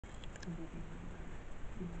living number.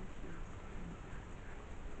 You move faster and faster.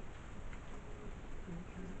 On the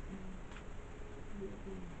count of 10, you will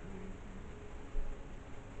be in the horizon.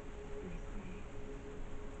 They say,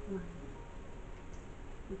 1.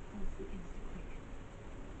 Your pulse begins to quicken.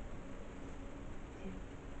 2.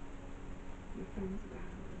 Your friends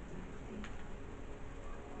rattle in the backseat.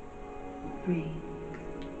 3.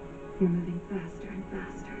 You're moving faster and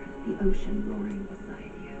faster, the ocean roaring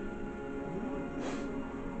beside you.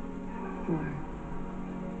 4.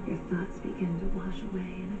 Your thoughts begin to wash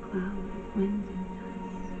away in a cloud of wind and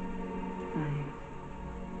dust. 5.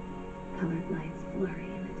 Colored lights flurry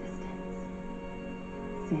in the distance.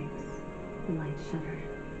 6. The lights shudder.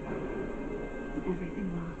 Everything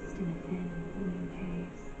lost in a thin, blue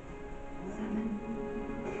haze. 7.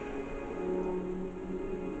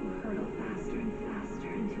 You hurtle faster and faster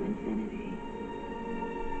into infinity.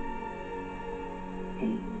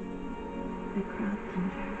 8. The crowd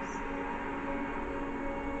thunders.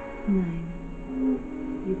 9.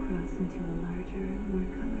 You cross into a larger, more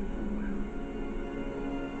colorful world.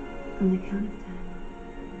 On the count of 10,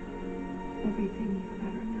 everything you've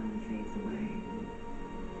ever known fades away.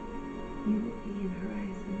 You will be in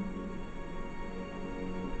horizon.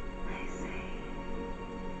 I say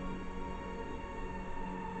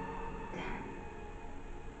 10.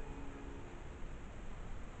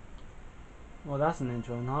 Well, that's an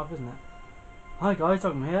intro and a half, isn't it? Hi guys,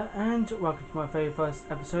 I'm here, and welcome to my very first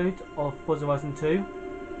episode of Forza Horizon 2.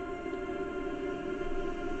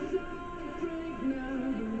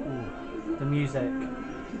 Ooh, the music.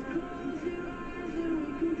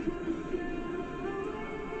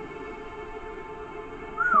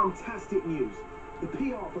 Fantastic news. The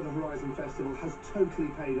PR for the Horizon Festival has totally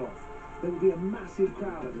paid off. There will be a massive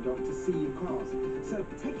crowd at the dock to see your cars. So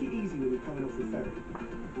take it easy when you're coming off the ferry.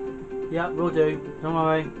 Yeah, will do. Don't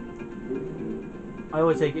worry. I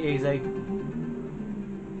always take it easy. When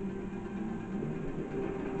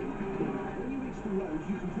you reach the road,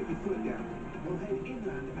 you can put your foot down. We'll head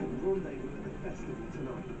inland and rendezvous at the festival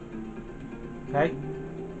tonight. Okay.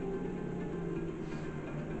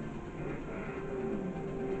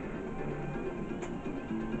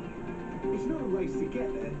 It's not a race to get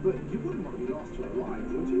there, but you wouldn't want to be lost to arrive,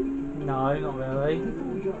 would you? No, not really.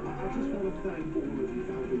 Before we go, I just want to thank all of you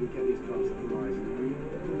for helping me get these cars at Horizon.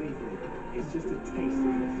 Believe me, it's just a taste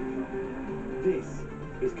of what's to come. This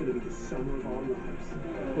is going to be the summer of our lives.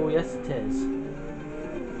 Oh yes it is.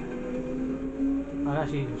 I'm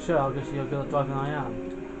actually sure I'll guess you're good at driving than I am.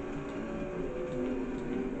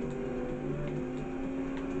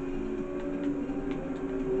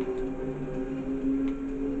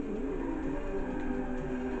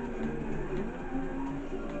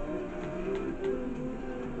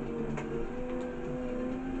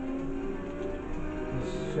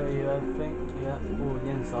 Show you everything. Yeah, all the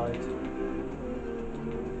inside.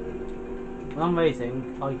 When I'm racing,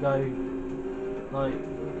 I go like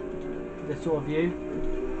this sort of view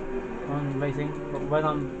when I'm racing, but when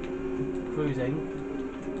I'm cruising,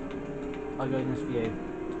 I go in this view.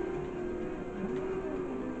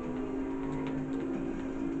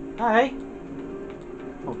 Hey!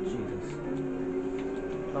 Oh Jesus!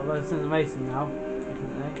 I've got to racing now,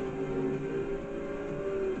 definitely.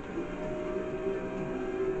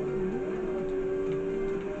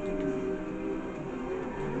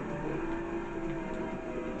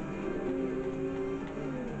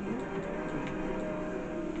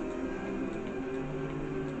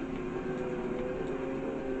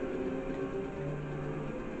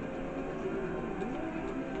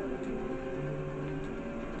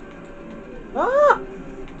 Ah!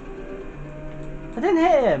 I didn't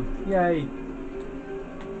hit him! Yay!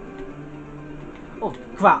 Oh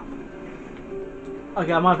crap!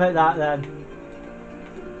 Okay, I might hit that then.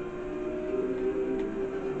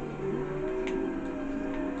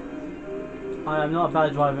 I am not a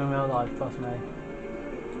bad driver in real life, trust me.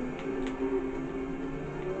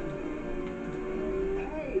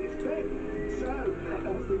 Hey, it's Ben. So,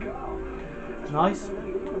 how's the car? Nice. I know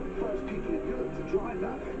you're one of the first people in Europe to drive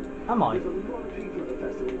that thing. Am I? There's a lot of people at the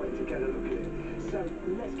festival waiting to get a look at it. So,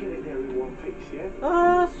 let's get it there in one piece,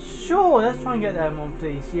 yeah? Sure, let's try and get there in one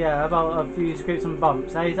piece. Yeah, how about a few scrapes and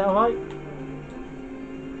bumps, eh? Is that alright?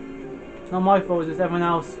 It's not my fault, it's everyone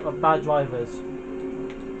else of bad drivers.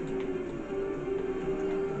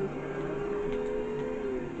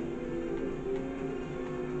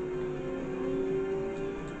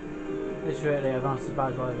 Literally, everyone else is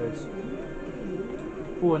bad drivers.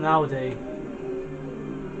 Oh, an Audi.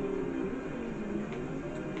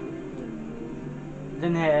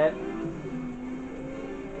 Didn't hit it.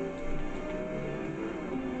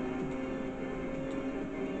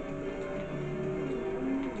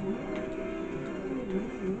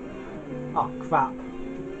 Oh crap.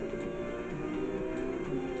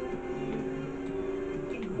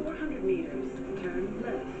 In 400 meters, turn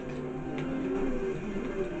left.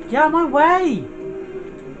 Get out of my way!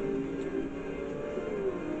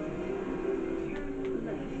 Turn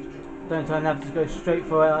left. Don't turn left, just go straight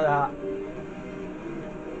for it like that.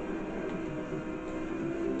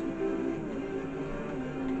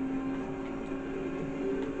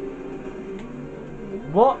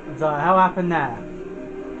 What the hell happened there?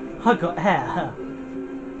 I got air.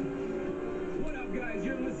 What up, guys?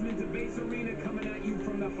 You're listening to Bass Arena coming at you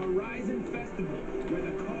from the Horizon Festival, where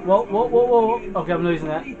the cars Whoa, whoa, whoa, whoa. are Okay, I'm losing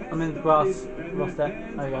it. I'm in the grass. and Lost the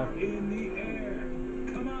it. There you go. hands are in the air.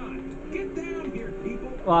 Come on, get down here,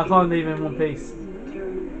 people. Well, I can't leave in one piece.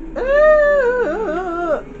 Turn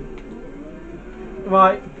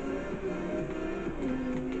Right.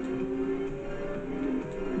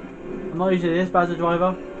 I'm not usually this bad as a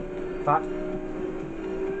driver. Fact.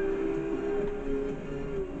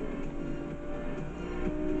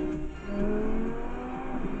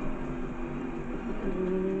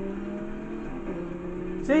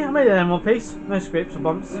 See, I made it in one piece. No scripts or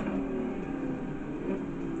bumps.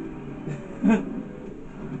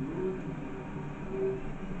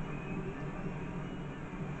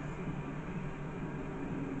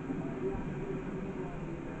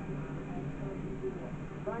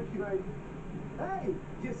 Thank you, mate. Hey,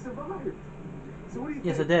 you survived. So what do you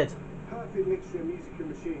Yes, I think? did. Perfect mixture of music and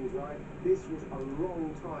machines, right? This was a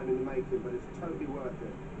long time in the making, but it's totally worth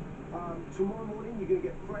it. Tomorrow morning, you're going to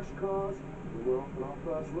get fresh cars, and we're off on our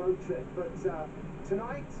first road trip. But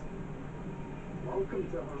tonight, welcome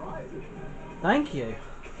to Horizon. Thank you.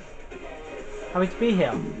 Happy to be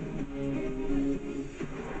here.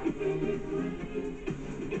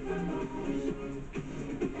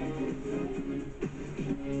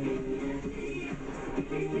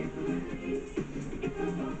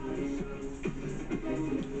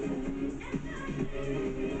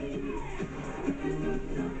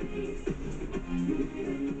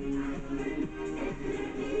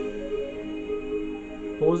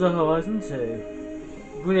 Forza Horizon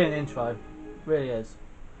 2. Brilliant intro. Really is.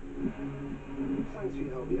 Thanks for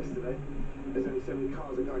your help yesterday. There's only so many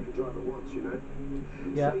cars a guy can drive at once, you know?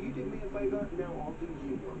 Yeah. So you did me a favour, now I'll do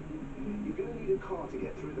you one. You're going to need a car to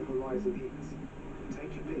get through the Horizon heats.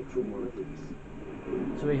 Take your pick from one of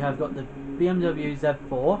these. So we have got the BMW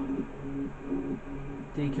Z4,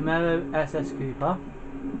 the Camaro SS Coupe,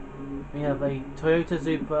 we have a Toyota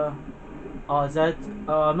Supra RZ.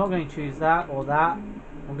 I'm not going to choose that or that.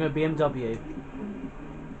 I'm going to BMW.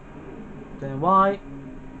 Don't know why.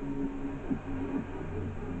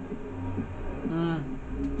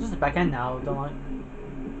 Just the back end now, don't I?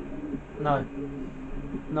 No.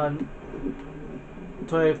 No.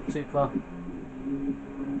 Toyota Supra.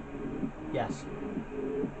 Yes.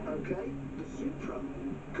 Okay, the Supra.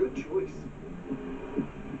 Good choice.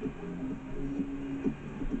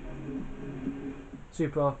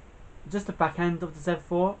 Supra. Just the back end of the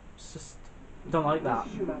Z4. It's just don't like that.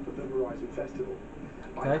 This is your map of the Horizon Festival.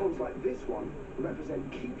 Okay. Icons like this one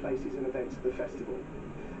represent key places and events at the festival.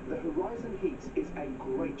 The Horizon Heats is a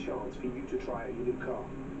great chance for you to try out your new car.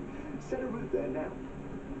 Set a route there now.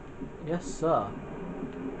 Yes, sir.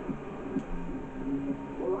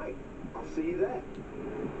 Alright, I'll see you there.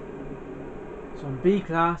 Some B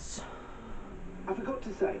class. I forgot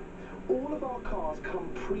to say, all of our cars come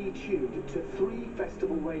pre-tuned to 3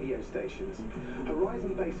 festival radio stations.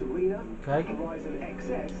 Horizon Bass Arena, Okay. Horizon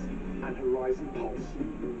XS, and Horizon Pulse.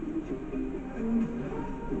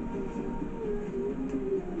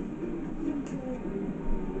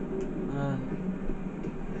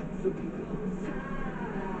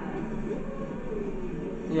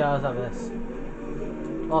 Yeah, let's have this.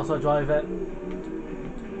 Also drive it.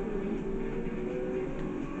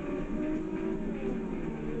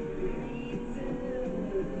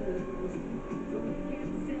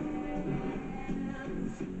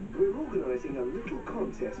 We're organising a little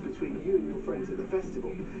contest between you and your friends at the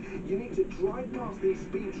festival. You need to drive past these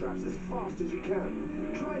speed traps as fast as you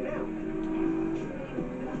can. Try now.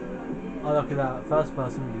 Oh, look at that. First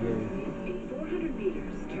person view. in 400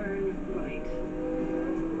 meters, turn right.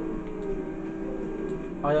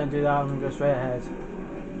 I don't do that, I'm going to go straight ahead. Turn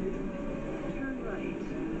right.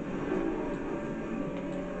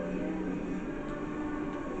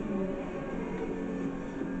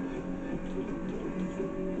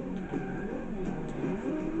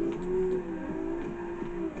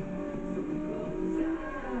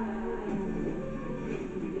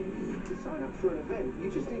 To sign up for an event,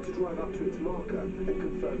 you just need to drive up to its marker and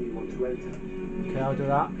confirm you want to enter. Okay, I'll do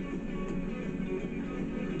that.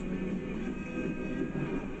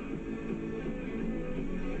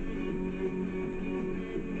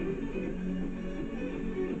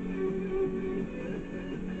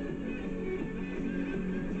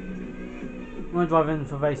 When I'm driving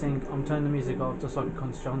for racing, I'm turning the music off just so I can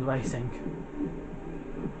concentrate on the racing.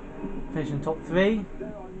 Finishing top 3. There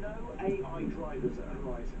are no AI drivers at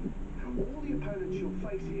Horizon. All the opponents you'll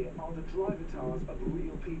face here are the drivatars of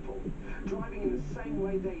real people, driving in the same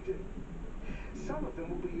way they do. Some of them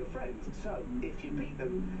will be your friends, so if you beat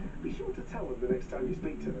them, be sure to tell them the next time you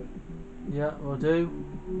speak to them. Yeah, will do.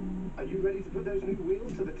 Are you ready to put those new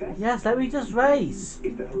wheels to the test? Yes, let me just race.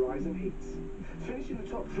 It's the Horizon Heats. Finish in the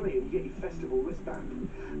top 3 and you get your festival wristband.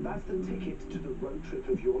 That's the ticket to the road trip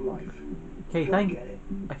of your life. Okay, Go get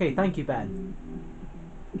it. thank you, Ben.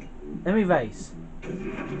 Let me race,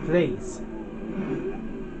 please.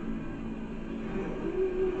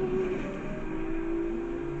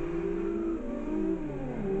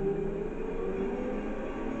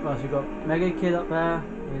 Right, so we've got Mega Kid up there,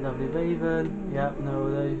 lovely Raven, yep, know all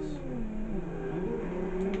those.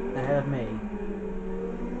 Ahead of me.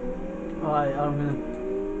 Alright, I'm gonna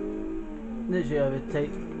literally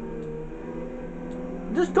overtake.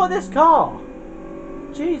 Just got this car!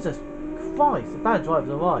 Jesus Christ, the bad drive's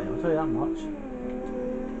alright, I'll tell you that much.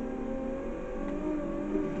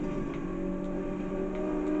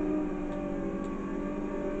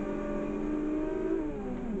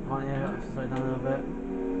 Right, yeah, I'll slow down a little bit.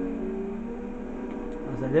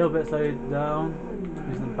 There's a little bit slowed down,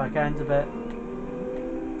 using the back end a bit.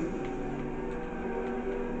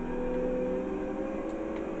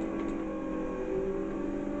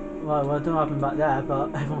 Right, well, I don't know what happened back there,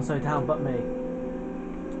 but everyone slowed down but me.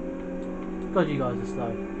 God, you guys are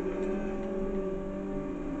slow.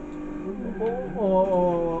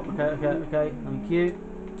 Oh, okay, thank you.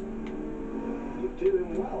 You're doing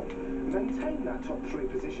well. Maintain that top 3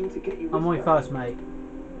 position to get you. I'm only first, mate.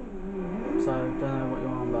 So, don't know what you're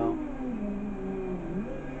on about.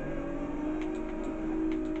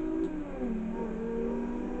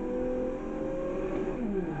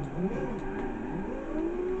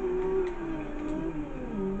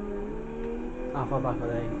 How far back are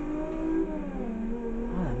they?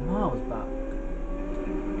 Oh, they're miles back.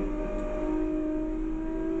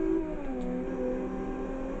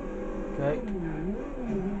 Okay.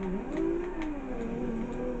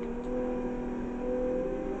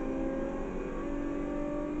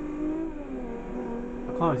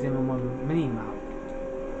 I can't see them on my mini map.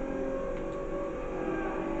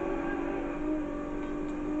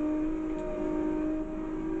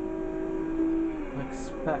 I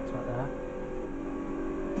expect right there.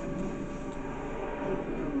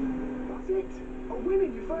 That's it. A win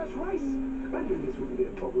in your first race. I knew this wouldn't be a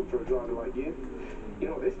problem for a driver like you. You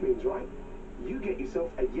know what this means, right? You get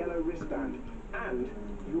yourself a yellow wristband, and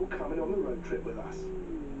you're coming on the road trip with us.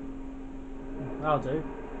 That'll do.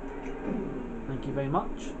 Thank you very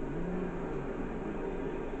much.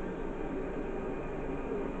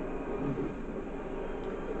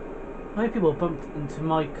 How many people bumped into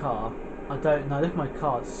my car? I don't know. Look at my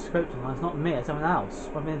car. It's scraped on. It's not me. It's someone else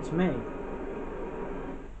bumping into me.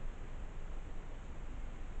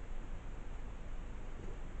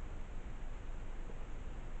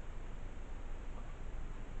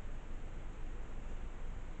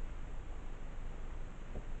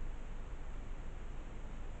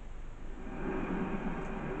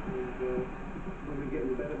 When we get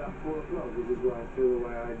in bed about 4 o'clock, which is why I feel the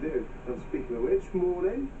way I do. And speaking of which,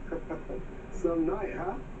 morning. Some night,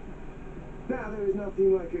 huh? Now, there is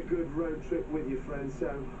nothing like a good road trip with your friends, so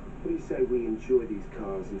what do you say we enjoy these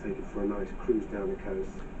cars and take it for a nice cruise down the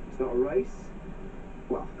coast? It's not a race?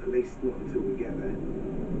 Well, at least not until we get there.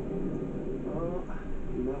 Oh,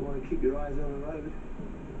 you might want to keep your eyes on the road.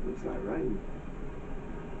 Looks like rain.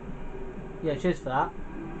 Yeah, cheers for that.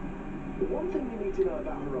 The one thing you need to know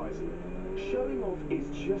about Horizon, showing off is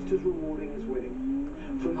just as rewarding as winning.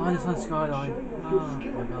 From Oh, now this one's on, Skyline. showing off Oh your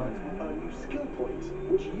skill my on the god. road will earn you skill points,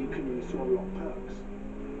 which you can use to unlock perks.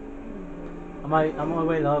 I'm on my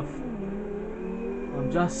way, love. I'm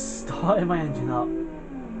just starting my engine up.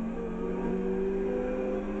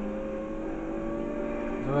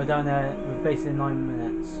 So we're down there with basically 9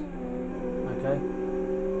 minutes. Okay.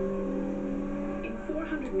 In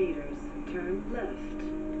 400 meters, turn left.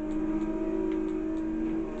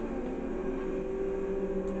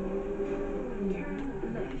 Turn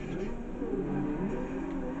left.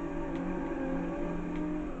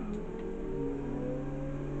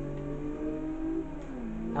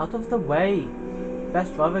 Out of the way.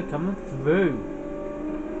 Best driver coming through.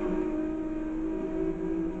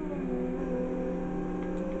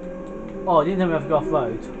 Oh, I didn't know we have to go off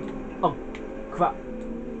road. Oh, crap.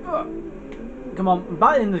 Ugh. Come on, I'm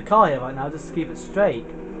battling the car here right now just to keep it straight.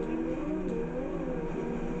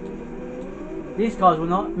 These cars were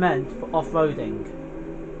not meant for off-roading.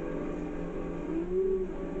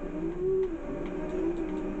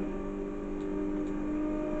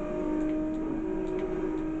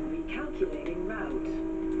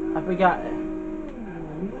 A Bugatti.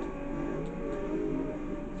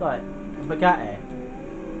 Sorry, a Bugatti.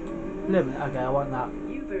 Limit. Okay, I want that.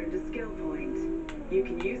 You've earned a skill point. You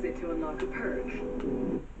can use it to unlock a perk.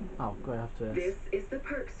 Oh, great, after This this. is the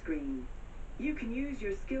perk screen. You can use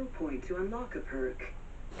your skill point to unlock a perk.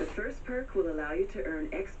 The first perk will allow you to earn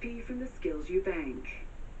XP from the skills you bank.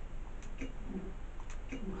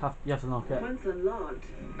 You have to knock it. Once unlocked,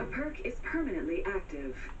 a perk is permanently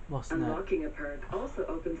active. What's in it? Unlocking a perk also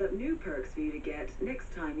opens up new perks for you to get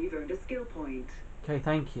next time you've earned a skill point. Okay,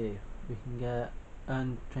 thank you. We can get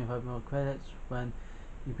earn 25 more credits when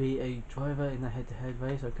you beat a driver in a head-to-head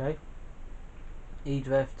race. Okay.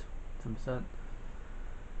 E-drift, 10%.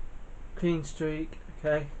 Clean streak.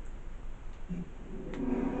 Okay.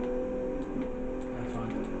 That's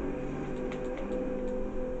fine.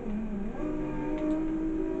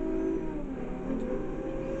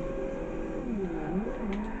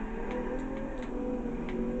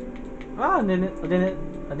 Ah, I didn't get it,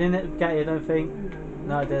 I don't think.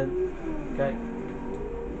 No, I didn't. Okay.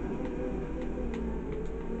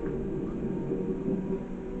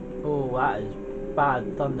 Oh, that is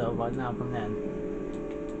bad thunder right now from then.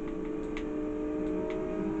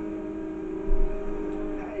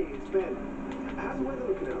 Hey, it's Ben. How's the weather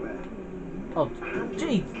looking out there? Oh,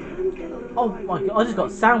 gee. Can get a little Oh lively my in god, I just got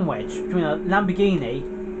the sandwiched between a Lamborghini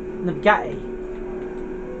and a Bugatti.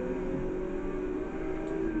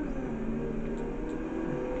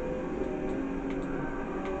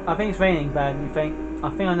 I think it's raining, Ben. You think? I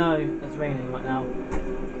think I know it's raining right now.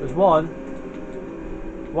 There's one.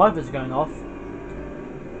 Wipers are going off.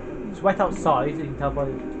 It's wet outside, you can tell by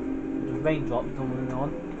the raindrops coming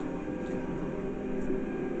on.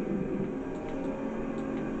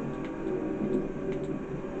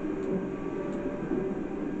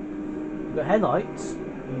 You've got headlights.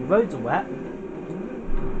 The roads are wet.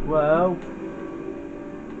 Well.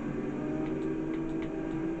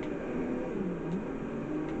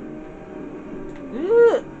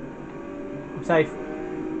 I'm safe.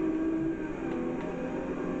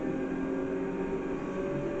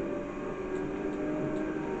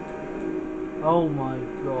 Oh my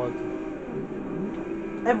god.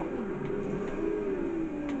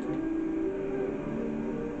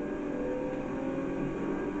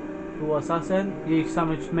 Who assassin? You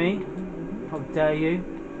sandwiched me? How dare you?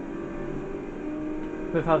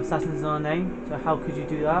 Both have assassins in our name, so how could you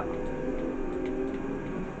do that?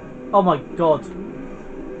 Oh my god.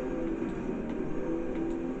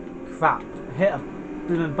 Crap. I hit a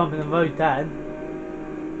blooming bump in the road then.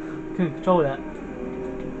 Couldn't control it.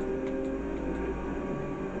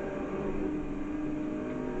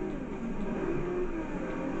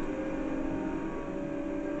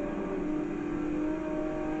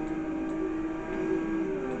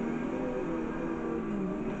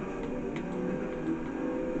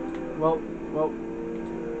 Well,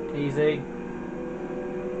 easy.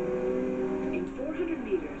 In 400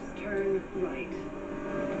 meters, turn right.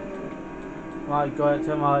 Right, got it,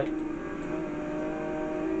 turn right.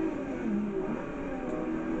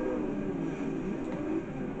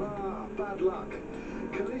 Ah, bad luck.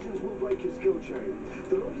 Collisions will break your skill chain.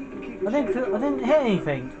 The longer you can keep your I chain didn't going, hit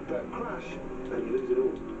anything. but crash and you lose it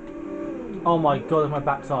all. Oh my god, it's my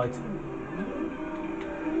backside.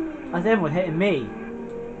 That's everyone hitting me.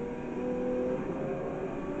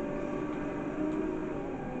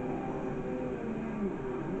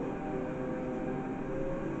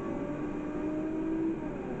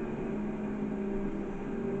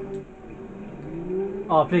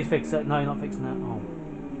 Oh, please fix it. No, you're not fixing it. Oh.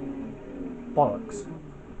 Bollocks.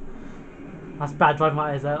 That's bad driving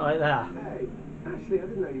right there. Hey, Ashley, I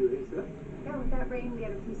didn't know you were here today. Yeah, with that rain, we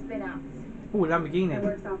had a few spin outs. Oh, My Lamborghini.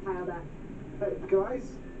 work's all piled up. Hey, guys,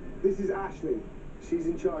 this is Ashley. She's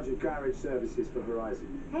in charge of garage services for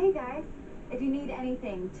Horizon. Hey guys, if you need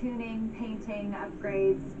anything, tuning, painting,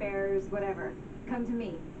 upgrades, spares, whatever, come to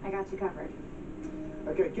me. I got you covered.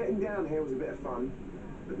 Okay, getting down here was a bit of fun,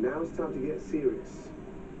 but now it's time to get serious.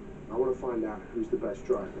 I want to find out who's the best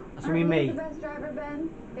driver. That's gonna be Aren't you me. the best driver, Ben?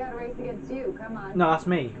 Gotta race against you, come on. No, that's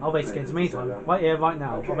me. I'll race against him anytime. Right here, right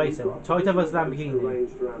now. Okay, I'll race we've him. got Toyota versus roads Lamborghini.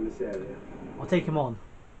 arranged around this area. I'll take him on.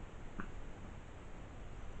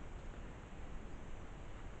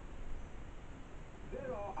 There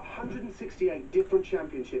are 168 different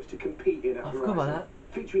championships to compete in at I forgot about Horizon, that.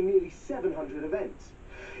 featuring nearly 700 events.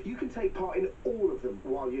 You can take part in all of them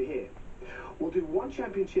while you're here. We'll do one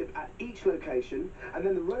championship at each location, and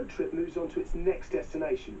then the road trip moves on to its next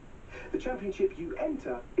destination. The championship you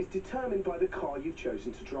enter is determined by the car you've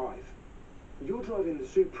chosen to drive. You're driving the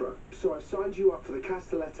Supra, so I've signed you up for the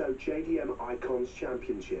Castelletto JDM Icons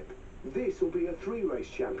Championship. This will be a 3-race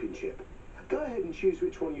championship. Go ahead and choose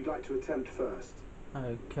which one you'd like to attempt first.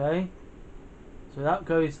 Okay. So that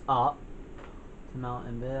goes up the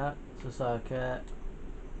mountain bit, that's a circuit,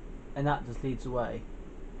 and that just leads away.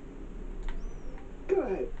 Go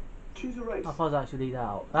ahead. Choose a race. How far does that actually lead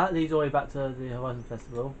out? That leads all the way back to the Horizon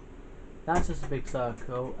Festival. That's just a big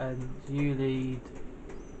circle, and you lead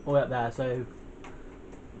all the way up there. So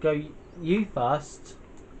go you first,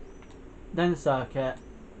 then the circuit,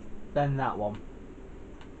 then that one.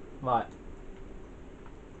 Right.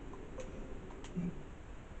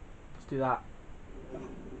 Let's do that.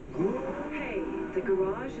 Hey, the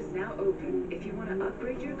garage is now open if you want to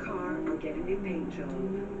upgrade your car or get a new paint job.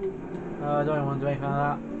 I don't want to do anything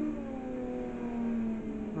like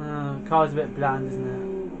that. Car's a bit bland, isn't it?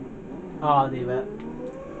 Oh, I'll leave it.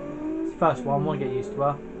 It's the first one, I want to get used to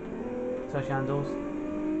her. Touch handles.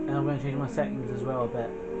 And I'm going to change my settings as well a bit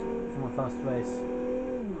for my first race.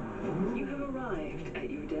 You have arrived at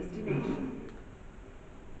your destination.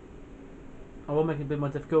 I will make it a bit more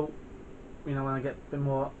difficult, you know, when I get a bit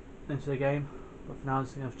more into the game. But for now, I'm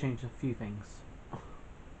just going to change a few things.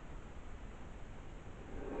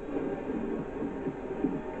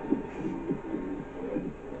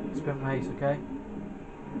 Sprint race, okay?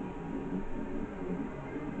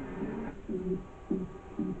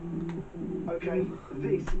 Okay,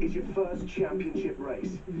 this is your first championship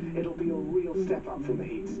race. It'll be a real step up from the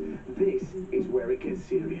heats. This is where it gets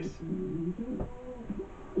serious.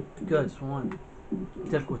 Good, one.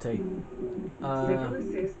 Difficulty. Several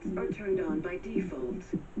assists are turned on by default.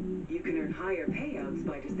 You can earn higher payouts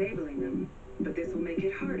by disabling them, but this will make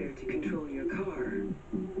it harder to control your car.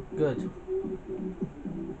 Good.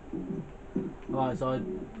 Alright, so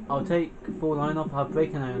I'll take full line off, I'll have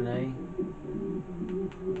braking only.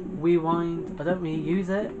 Rewind, I don't really use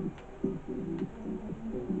it.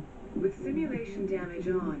 With simulation damage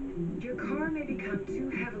on, your car may become too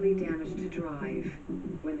heavily damaged to drive.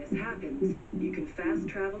 When this happens, you can fast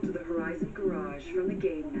travel to the Horizon Garage from the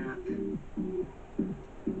game map.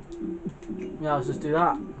 Yeah, let's just do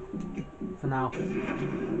that for now.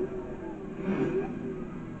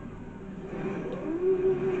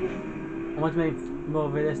 I want to make it more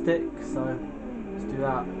realistic, so let's do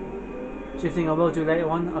that. Shifting I will do later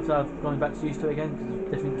on after I've gone back to used to it again, because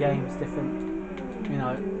of different games, different, you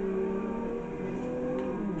know,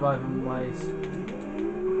 driving ways.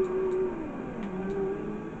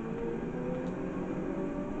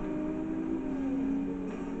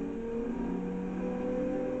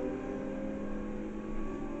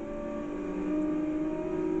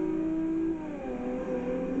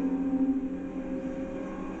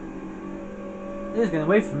 This is getting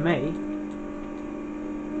away from me.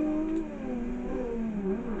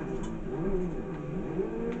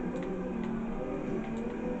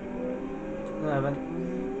 No, but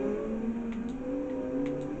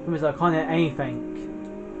I can't hit anything.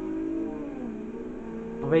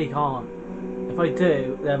 I really can't. If I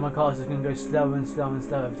do, then my car's just going to go slower and slower and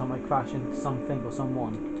slower every time I crash into something or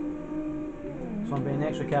someone. So I'm being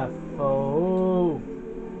extra careful.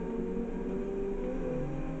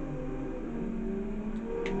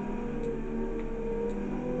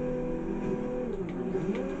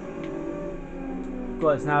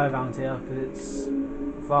 God, it's narrow around here because it's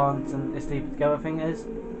France and it's deeper together, I think it is.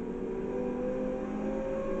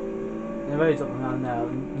 The road's up and around there,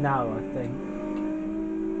 narrow, I think.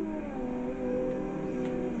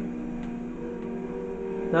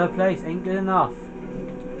 Third place ain't good enough.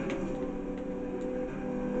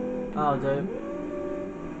 I'll do.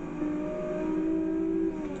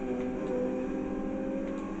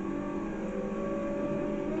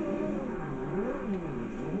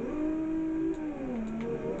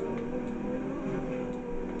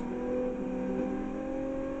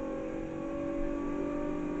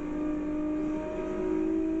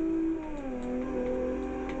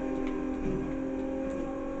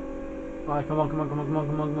 Alright, come on, come on, come on, come on,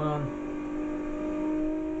 come on, come on.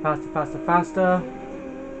 Faster, faster, faster.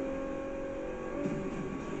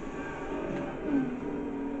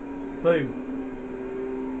 Boom.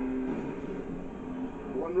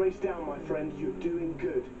 One race down, my friend. You're doing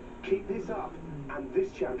good. Keep this up, and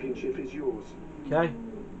this championship is yours. Okay.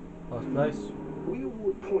 Last place. We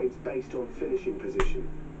award points based on finishing position.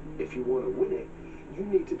 If you want to win it, you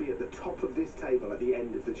need to be at the top of this table at the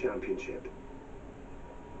end of the championship.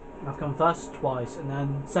 I've come first twice, and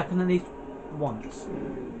then second at least once.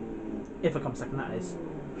 If I come second, that is.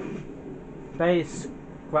 Base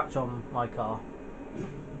scratch on my car.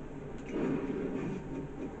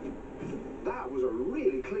 That was a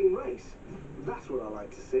really clean race. That's what I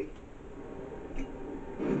like to see.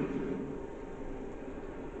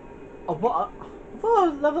 Oh, what? I thought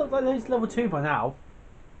I was level 2 by now.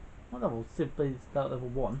 What level? Simply that level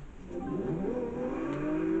 1.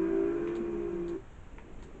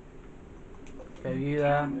 Go you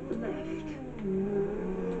there. Turn left.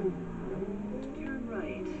 Turn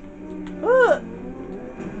right. Ah!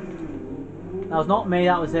 That was not me,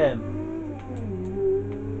 that was him.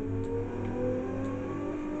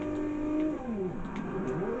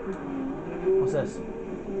 What's this?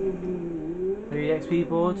 Are you the XP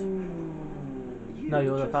board? No,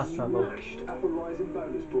 you're the fast travel. Smashed a Horizon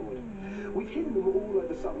bonus board. We've hidden them all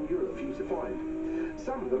over Southern Europe for you to find.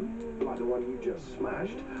 Some of them, like the one you just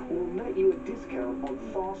smashed, will net you a discount on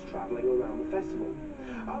fast travelling around the festival.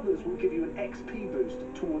 Others will give you an XP boost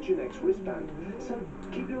towards your next wristband. So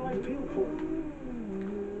keep your eyes peeled for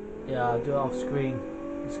them. Yeah, I'll do it off screen.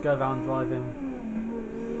 Just go around driving.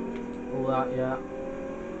 All that, yeah.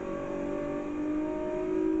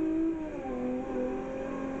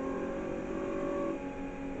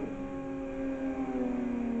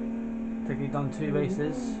 I think we've done 2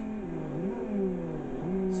 races.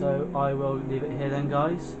 So I will leave it here then,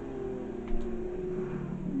 guys.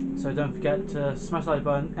 So don't forget to smash the like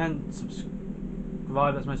button and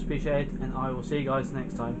subscribe, that's most appreciated. And I will see you guys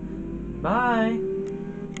next time. Bye!